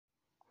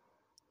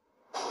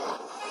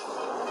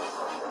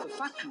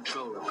Fat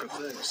Controller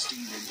preferred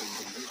steam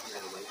engines in his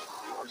railway,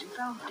 but he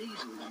found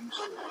diesels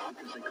useful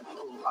because they could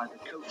pull either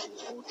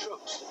coaches or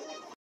trucks.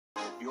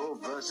 You're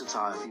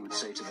versatile, he would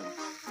say to them.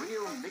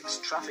 Real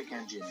mixed traffic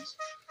engines.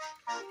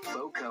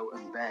 Boko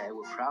and Bear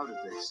were proud of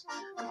this,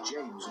 but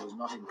James was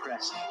not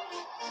impressed.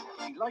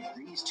 He liked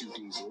these two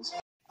diesels,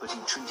 but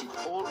he treated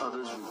all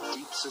others with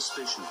deep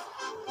suspicion.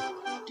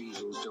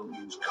 Diesels don't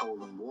use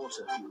coal and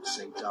water, he would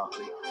say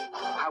darkly.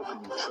 How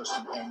can you trust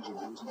an engine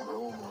who isn't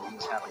normal in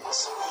his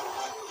habits?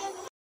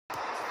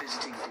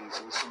 Visiting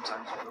diesels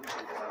sometimes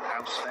boasted about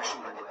how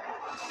special they were.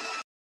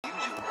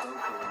 Usually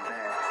Boko and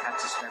Bear had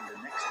to spend the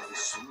next day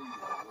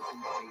smoothing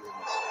within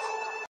feelings.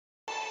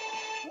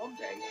 One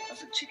day, a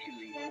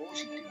particularly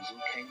haughty diesel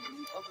came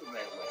from the other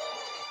railway.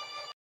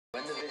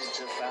 When the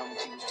visitor found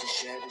that he was to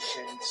share the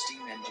shed with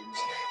steam engines,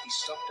 he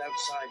stopped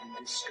outside in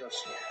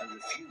disgust and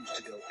refused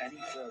to go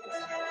any further.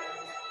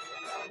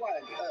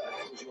 Why on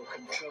earth does your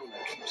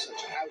controller keep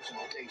such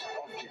out-of-date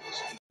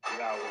objects? He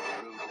growled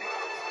rudely.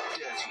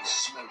 Dirty,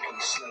 smoky,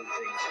 slow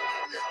things.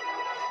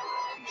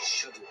 He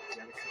shuddered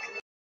delicately.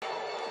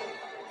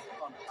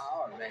 On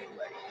our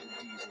railway, the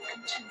diesel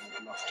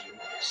continued loftily,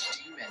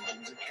 steam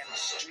engines are kept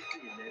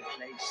strictly in their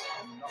place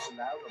and not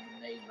allowed on the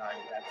main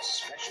line without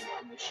special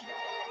permission.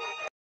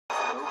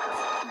 Boko,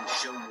 who was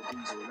showing the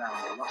diesel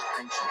round, lost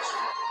patience.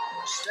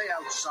 Stay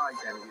outside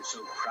then if you're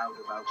so proud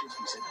about it,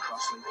 he said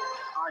crossly.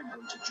 I'm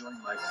going to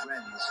join my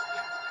friends.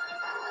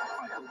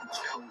 I hope it's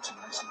cold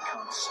tonight and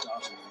can't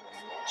start in the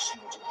morning,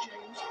 snorted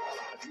James.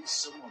 At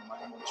least someone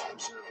might want to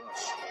preserve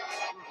us.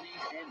 Who'd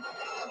need him?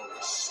 Oh,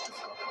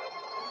 stuck-up.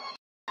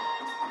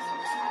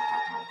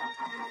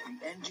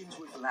 The engines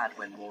were glad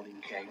when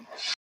morning came.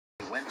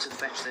 They went to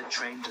fetch their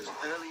trains as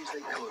early as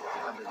they could,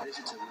 and the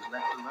visitor was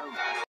left alone.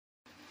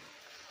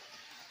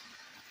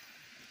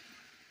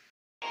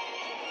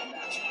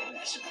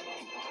 That's better,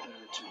 he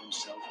purred to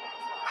himself.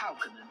 How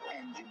can an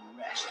engine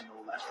rest in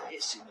all that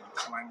hissing and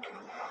clanking?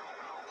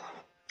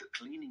 The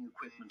cleaning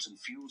equipment and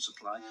fuel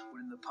supply were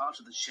in the part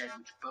of the shed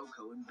which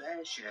Boko and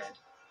Bear shared.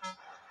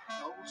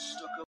 Old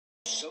Stuck-up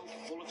was so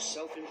full of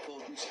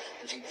self-importance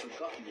that he'd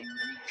forgotten he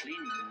would need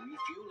cleaning and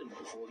refueling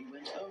before he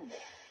went home.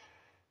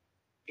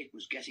 It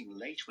was getting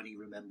late when he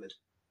remembered.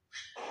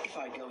 If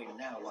I go in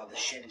now while the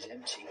shed is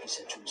empty, he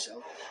said to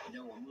himself,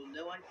 no one will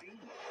know I've been.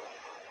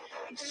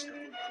 He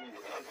scuttled forward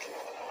quickly,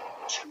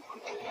 too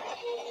quickly.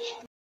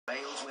 The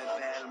rails where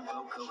Bear and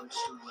Boko had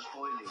stood were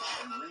oily,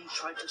 and when he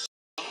tried to stop,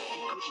 he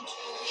couldn't.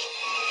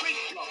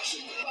 Brake blocks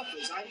and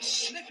buffers, I'm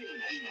slipping,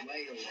 he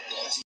wailed,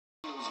 as his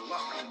wheels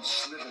locked and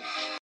slithered.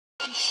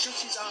 He shut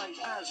his eyes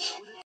as,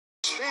 with a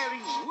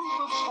despairing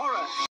whoop of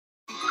horror,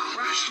 he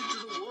crashed into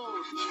the wall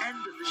at the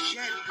end of the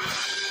shed.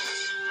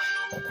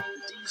 The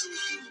diesel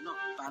was not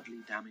badly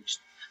damaged,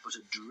 but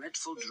a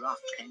dreadful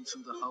draught came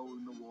through the hole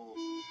in the wall.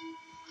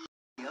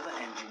 The other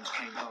engines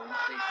came home.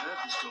 They heard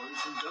the story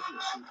from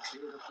Douglas, who had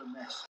cleared up the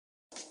mess.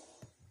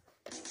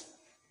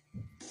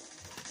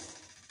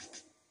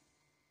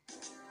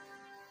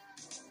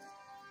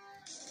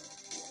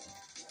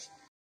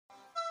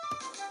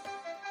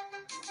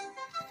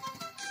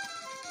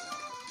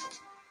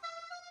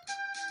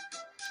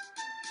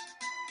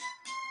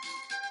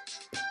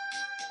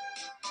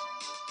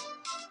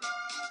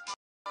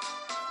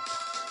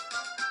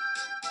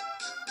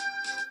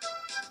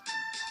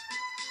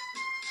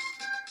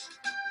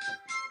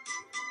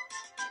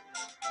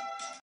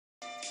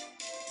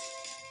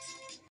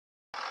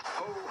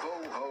 Ho, ho,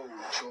 ho,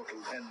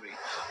 chortled Henry.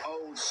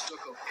 Old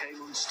Stuck-up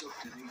came unstuck,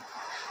 did he?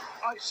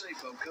 I say,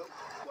 Boko,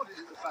 what is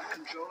it the Fat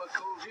Controller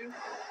calls you?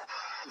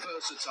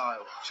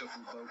 Versatile,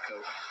 chuckled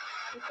Boko.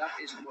 But that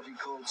isn't what he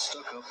called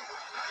Stuck-up.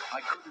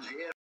 I couldn't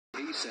hear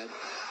what he said,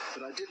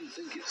 but I didn't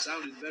think it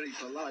sounded very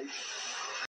polite.